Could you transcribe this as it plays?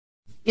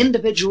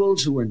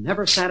individuals who were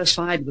never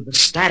satisfied with the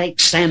static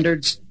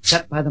standards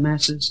set by the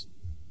masses.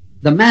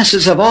 The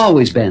masses have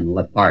always been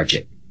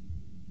lethargic.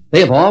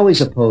 They have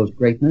always opposed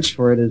greatness,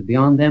 for it is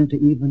beyond them to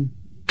even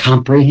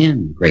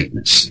comprehend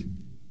greatness.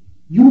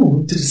 You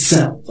want to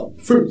sound up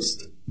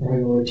first.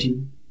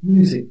 Priority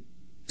music.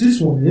 This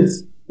one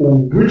is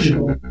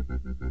original.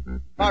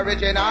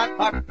 Original.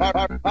 First.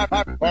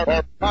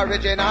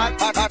 Original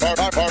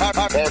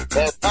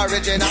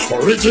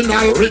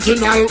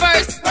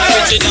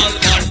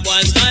one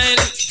boy style.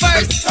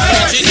 First.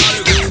 Original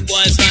rude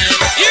boy style.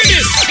 Hear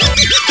this.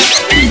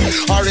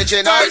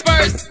 Original.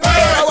 First.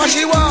 What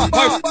she want?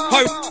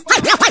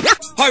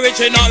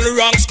 Original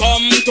ranks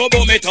come to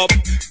boom it up.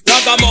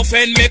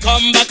 Ragamuffin me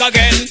come back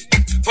again.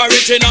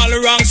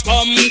 Original ranks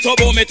come to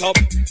boom it up.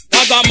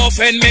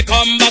 Ragamuffin me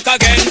come back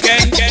again.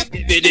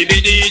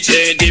 Dibby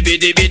DJ.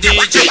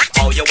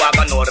 How you walk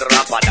know the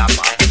rapper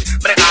dapper?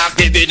 Break off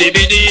Dibby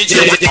DJ.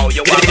 How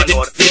you walk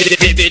know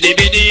Dibby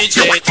DJ.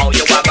 How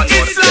you walk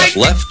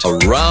know left,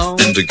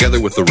 around, and together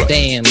with the right.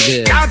 Damn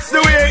good. That's the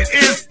way it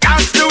is.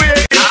 That's the way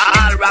it is.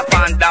 All rap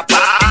and dapper.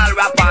 All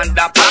rap and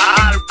dapper.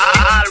 All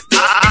rap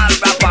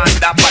and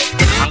dapper.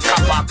 And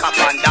cap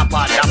and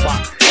dapper.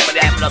 But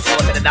they have plus four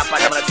to the dapper.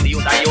 Them to the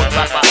youth and youth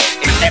rapper.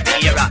 In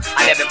every era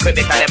and every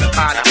critic and every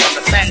corner from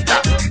the center.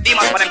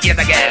 Demons for them case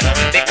again.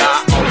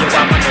 Because how you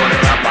walk know the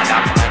rapper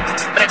dapper.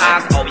 But I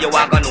ask how you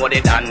walk know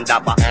the dan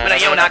dapper. But I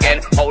hear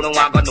again how you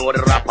walk know the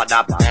rapper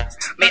dapper.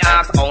 Me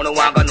ask how you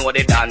walk know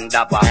the dan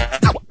dapper.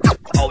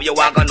 How you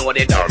walk know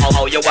the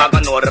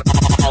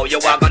how you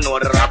walk know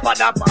the rapper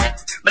dapper.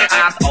 But I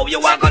ask how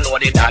you walk know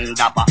the dan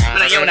dapper.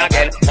 But I hear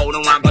again how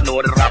you walk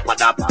know the rapper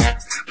dapper.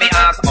 Me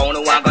ask how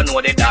you walk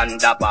know the dan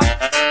dapper.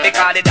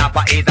 Because the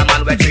dapper is a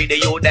man who treat the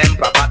youth them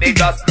proper. They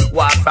just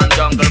walk from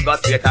jungle go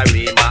straight to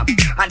Rima.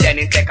 And then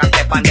he take a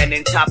step and then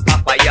he chop a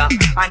fire.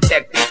 And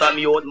check for some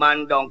youth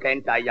man don't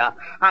entire.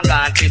 And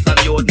gone for some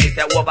youth me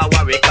say over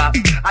Warwicker.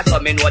 And so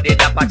me know the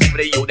dapper check for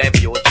the youth them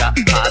future.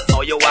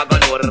 So you walk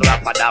know the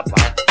rapper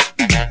dapper.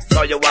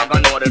 So you walk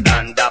know the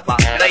dan dapper.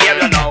 And I hear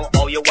you know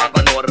how you walk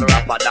know the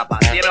rapper dapper.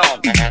 You know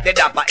the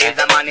dapper is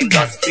a man in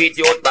just street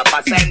youth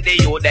proper. Send the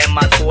youth them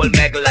a soul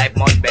make life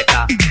much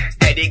better.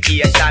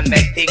 Education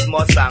make things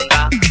more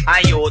stronger.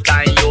 And youth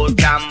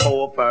can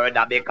move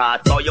further. Because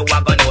so you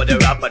walk know the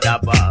rapper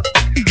dapper.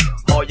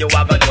 How you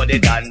walk know the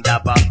dan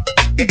dapper.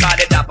 Because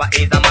the dapper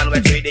is a man who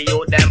treat the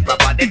youth them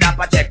proper. The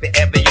dapper check for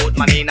every youth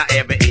man in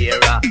every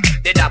era.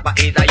 The dapper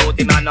is a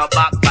youth man no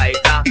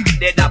backbiter.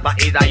 The dapper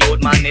is a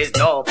youth man is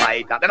no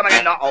fighter. Then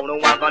again no how you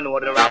walk know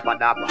the rapper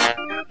dapper.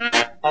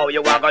 How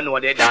you walk know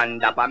the dan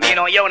dapper. Me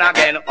know you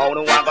again how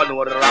you walk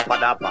know the rapper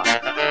dapper.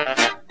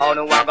 How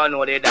you walk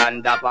know the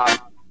dan dapper.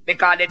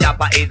 Because the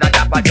dapper is a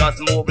dapper, just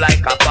move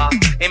like copper.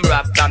 Him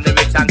rap from the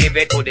rich and give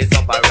it to the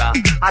sufferer.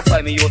 That's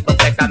why me used to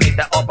flex and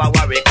Mr. Upper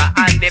Warwicker.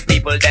 And the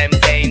people them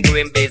saying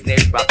doing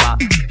business proper.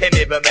 Him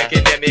even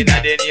making them in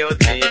the news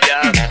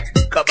media.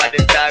 Cover the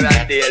Star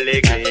and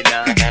Daily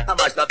Cleaner. I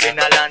mashed up in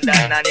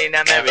London and in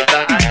America.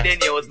 And the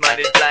newsman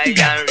is fly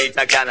and reach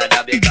a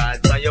Canada.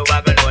 Because so you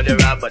are gonna know the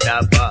rapper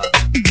dapper.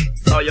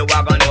 So you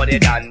are gonna know the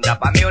dan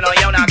dapper. Me know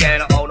you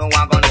again, how you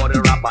are gonna know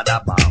the rapper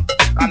dapper.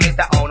 Cause me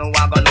say how you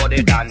are gonna know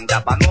the dan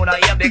dapper. Me know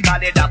here because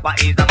the dapper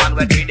is a man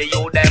who treat the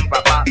youth them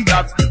proper.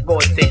 Just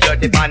good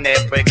security on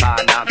every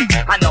corner.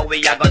 I know we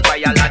are gonna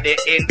try all of the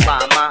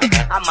informer.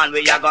 A man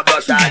we are gonna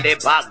brush all the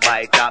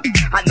backbiter.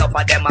 Enough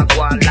of them a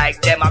go on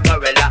like them a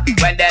gorilla.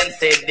 When them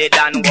say they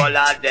done all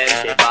of them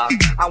shiver.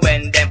 And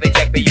when them we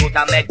check the youth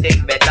and make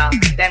things better.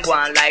 Them go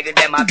on like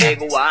them a big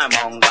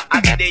warmonger.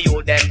 And the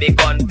youth them big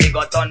gun, big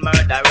gun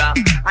murderer.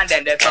 And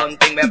then there's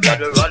something where blood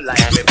will run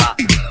like river.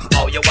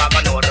 How you walk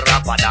know the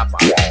rapper dapper.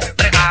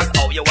 But I ask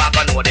how you walk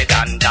know the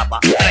dan dapper.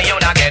 And I hear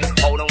again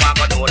how you walk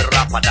know the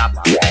rapper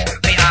dapper.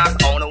 Me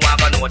ask how you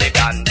walk know the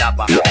dan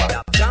dapper.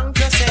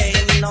 Junker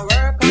saying no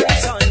work on a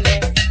Sunday.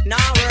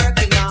 Now work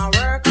on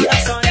a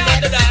Sunday.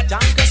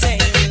 Junker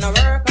saying no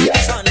work on a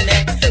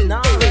Sunday.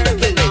 Now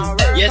work on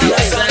a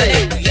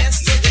Sunday.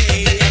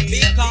 Yesterday a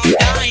big call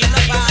down in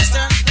the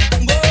pastor.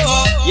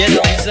 You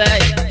know what I'm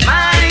saying?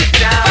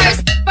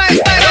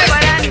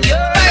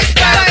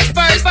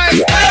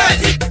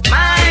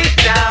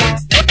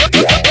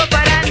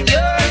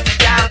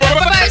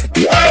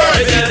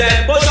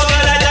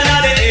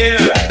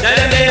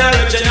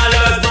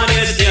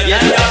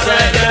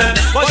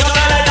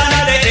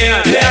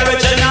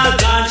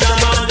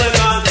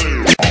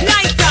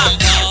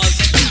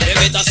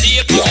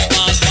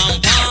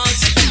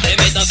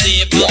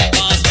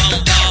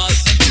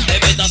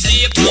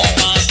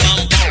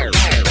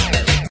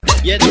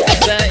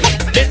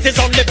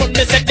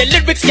 Said the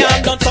lyrics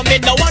can't done for me.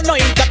 No one no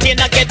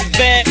entertainer get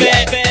fair.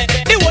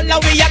 The whole of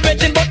we are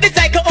written, but the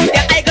cycle on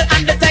the eagle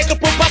and the cycle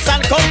purpose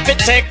and comfy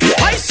check.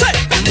 I said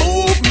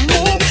move,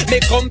 me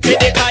comfy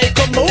the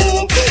cycle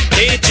move.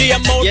 DJ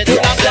mode to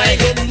the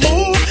cycle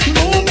move,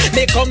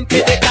 me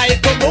comfy the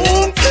cycle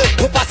move.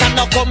 Purpose and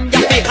no come ya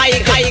be high.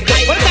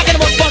 We're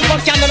talking about fun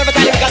can't never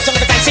tell you got some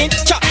of the time scene.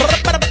 Chop,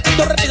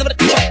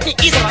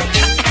 easy one.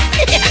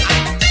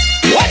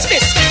 Watch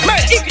this,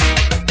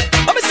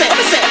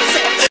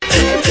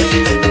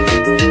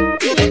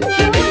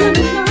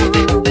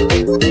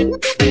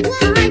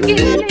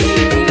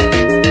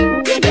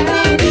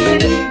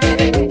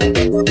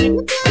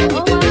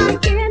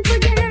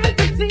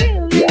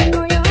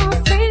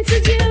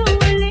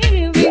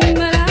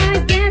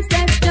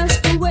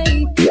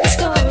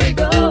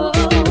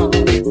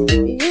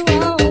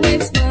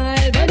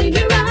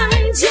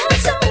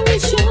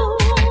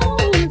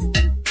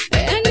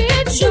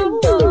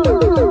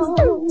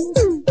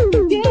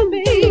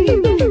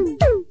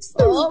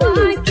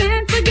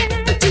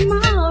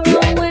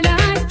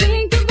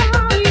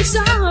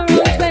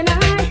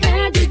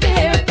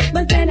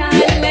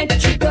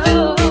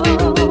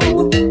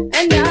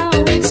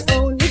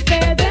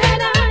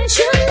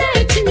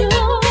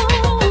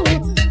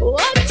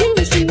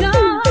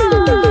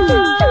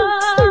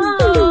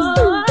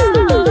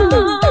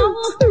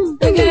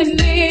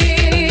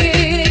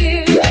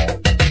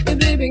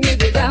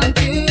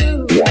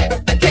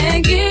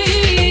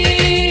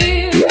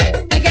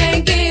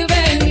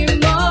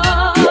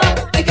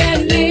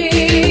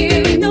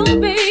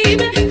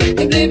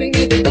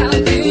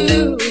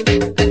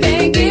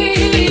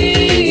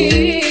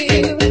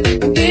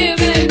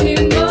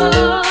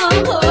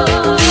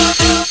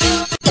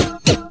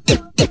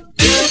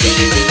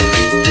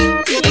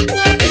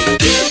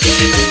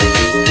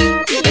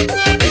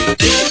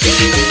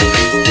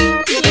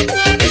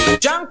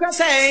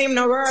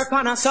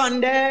 a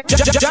Sunday. Jump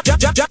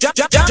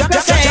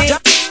the same.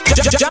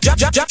 Jump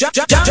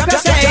the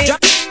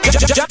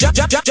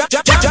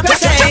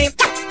same.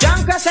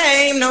 Jump the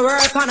same. No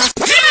work on a.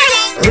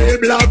 Real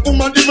black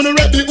woman, even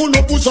ready, who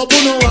no push up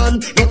on no one.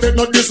 No take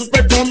no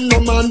disrespect from no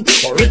man.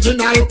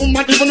 Original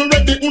woman, even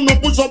ready, who no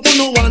push up on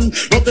no one.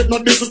 No take no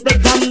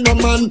disrespect from no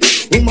man.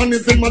 Woman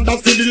is the mother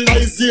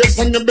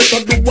civilization. You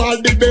better do all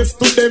the best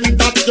to them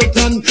that you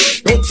can.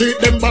 Don't treat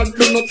them bad,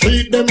 do not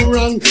treat them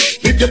wrong.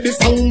 If you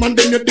diss a woman,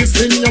 then you diss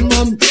in your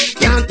mom.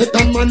 Can't take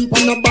a man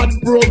on a bad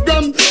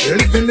program.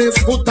 Living his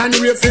foot and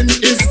raising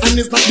his hand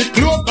is not the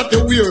clothes that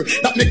you wear.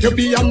 That make you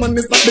be a man,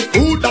 is not the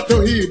food that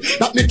you eat.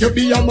 That make you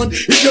be a man.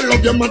 If you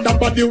love your mother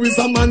body, you is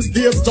a man,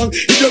 stay strong.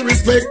 If you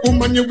respect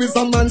woman, you is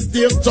a man,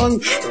 stay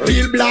strong.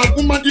 Real black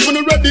woman,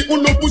 even ready,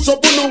 who no push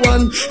up on no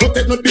one. Don't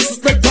take no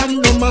disrespect from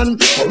no man.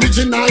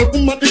 Original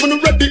woman, even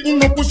ready, who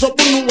no push up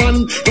on no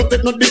one. Don't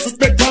take no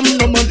disrespect from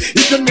no man.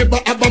 If you never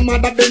have a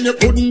mother, then you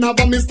couldn't have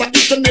a mister.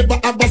 If you never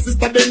have a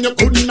sister, then you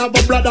couldn't have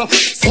a brother.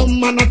 Some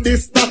man a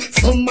sister,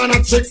 some man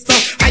a trickster.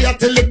 I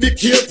tell you be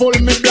careful,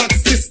 me black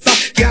sister.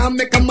 Can't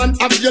make a man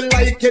have you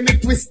like any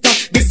twister.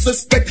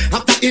 Disrespect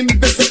after him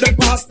visit the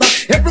pastor.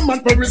 Every man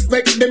for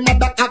respect the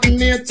mother of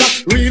nature.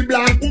 Real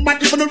black woman,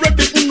 even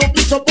ready, who no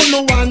push up on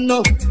no one.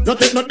 No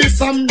take no diss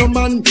from no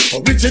man.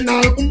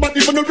 Original woman,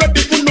 even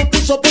ready, who no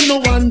push up on no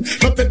one.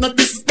 No take no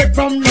disrespect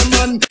from no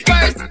man.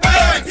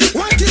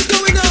 What is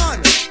going on?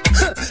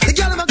 The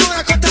girl am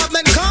gonna cut out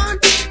men con.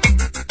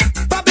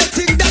 Babette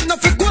think that no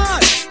for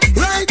God,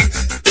 right?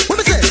 What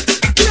me say?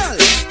 Girl,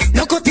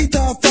 no cut it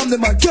off from the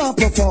man can't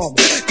perform.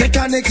 Take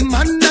a next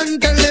man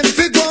and tell him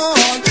fi go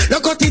on. No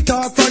cut it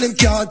off from him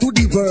can't do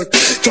the work.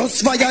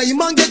 Just fire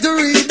him and get the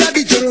read that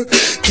the jerk.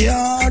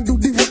 Can't do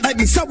the work like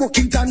Mr.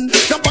 Walkington.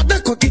 No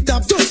bother cut it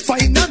off, just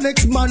find the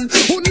next man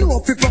who know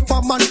fi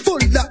perform and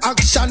full the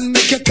action.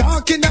 Make you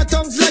talk in the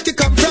tongues like you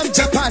come from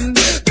Japan.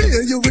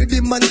 Play your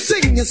rhythm and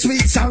sing a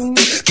sweet song.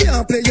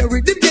 Can't play your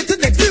rhythm, get the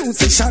next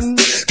musician.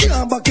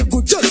 Can't back you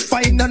good, just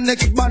find the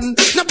next band.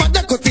 No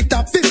bother cut it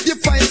off if you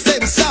find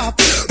same soft.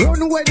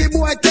 Run where the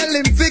boy tell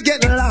him fi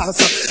get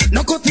lost.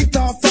 No cut it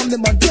off from the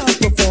man can't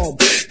perform.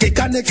 Take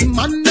a next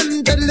man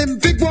and tell him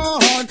fi go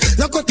on.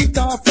 No cut it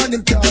off from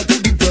him can't do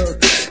the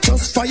work.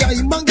 Just fire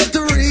him and get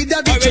to read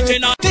that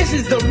Original. This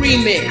is the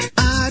remix.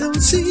 I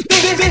don't see.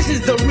 This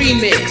is the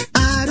remix.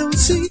 I don't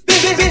see.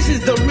 This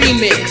is the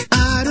remix.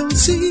 I don't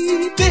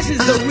see. This is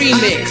the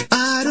remix.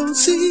 I don't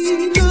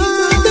see. No.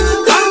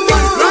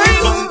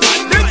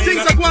 Them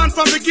things are going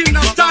from beginning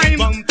of time,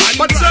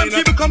 but some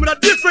people come with a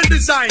different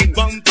design.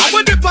 I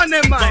put it on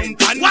their mind.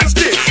 Watch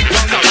this.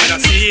 Now when I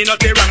see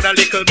nothing wrong, the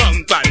little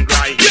bump and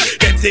grind.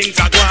 Them things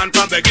are going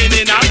from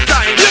beginning of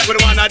time. We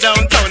the one a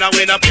downtown and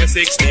we not pay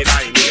 69.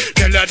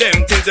 Tell her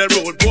them till the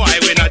road boy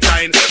we not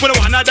shine. We the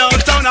one a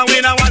downtown and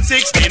we not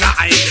 169.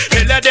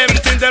 Tell her them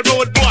till the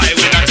road boy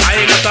we not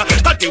shine.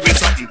 But you with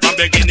something from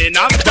beginning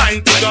of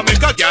time. To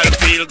make a girl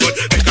feel good,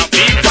 make her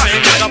feel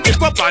fine. Gotta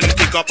pick up and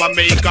pick up and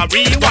make her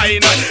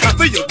rewind. And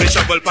for you the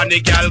shovel pan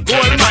the girl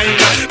gold mine.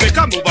 Make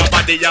her move her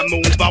body and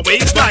move her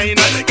waistline.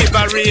 Give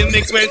her real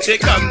mix when she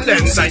comes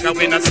inside. And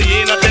we not see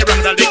nothing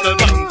wrong, the little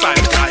bump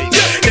and cry.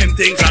 Them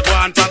things are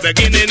going from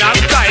beginning of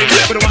time.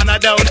 We the one a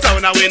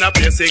downtown and we not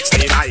pay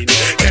 69.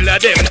 Tell her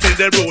them till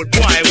the road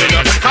boy we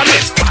not. I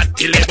miss fat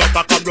till they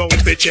bumper come round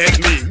fi check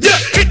me.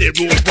 Yeah, in the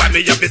road boy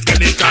me have a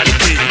skeleton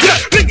key. Yeah,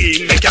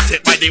 ringing me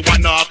cassette by the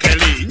one or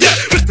Kelly. Yeah,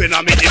 whispering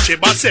on me if she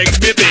but sex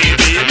me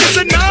baby.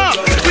 Listen now,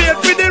 wait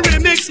for the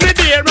remix me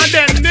there and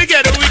then me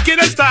get a wicked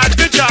and start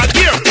to jog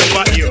here.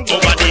 Over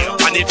there,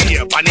 on it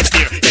here, on it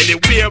there.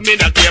 Anywhere me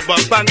not care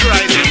bump and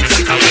grinding.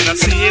 And when I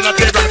see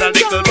nothing wrong, the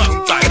little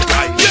bump and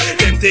grind.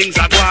 Them things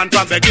are going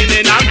from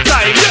beginning of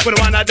time. We the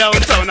one a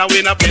downtown and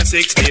we not pay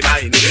 69.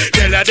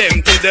 Tell her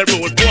them till the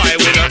road boy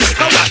we not.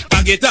 Come on,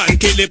 bag it and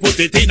kill it, put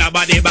it in a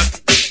body bag.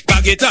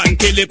 Bag it and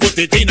kill it, put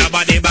it in a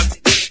body bag.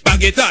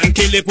 Bag it and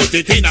kill it, put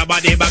it in a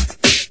body bag.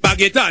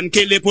 Bag it and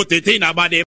kill it, put it in a body.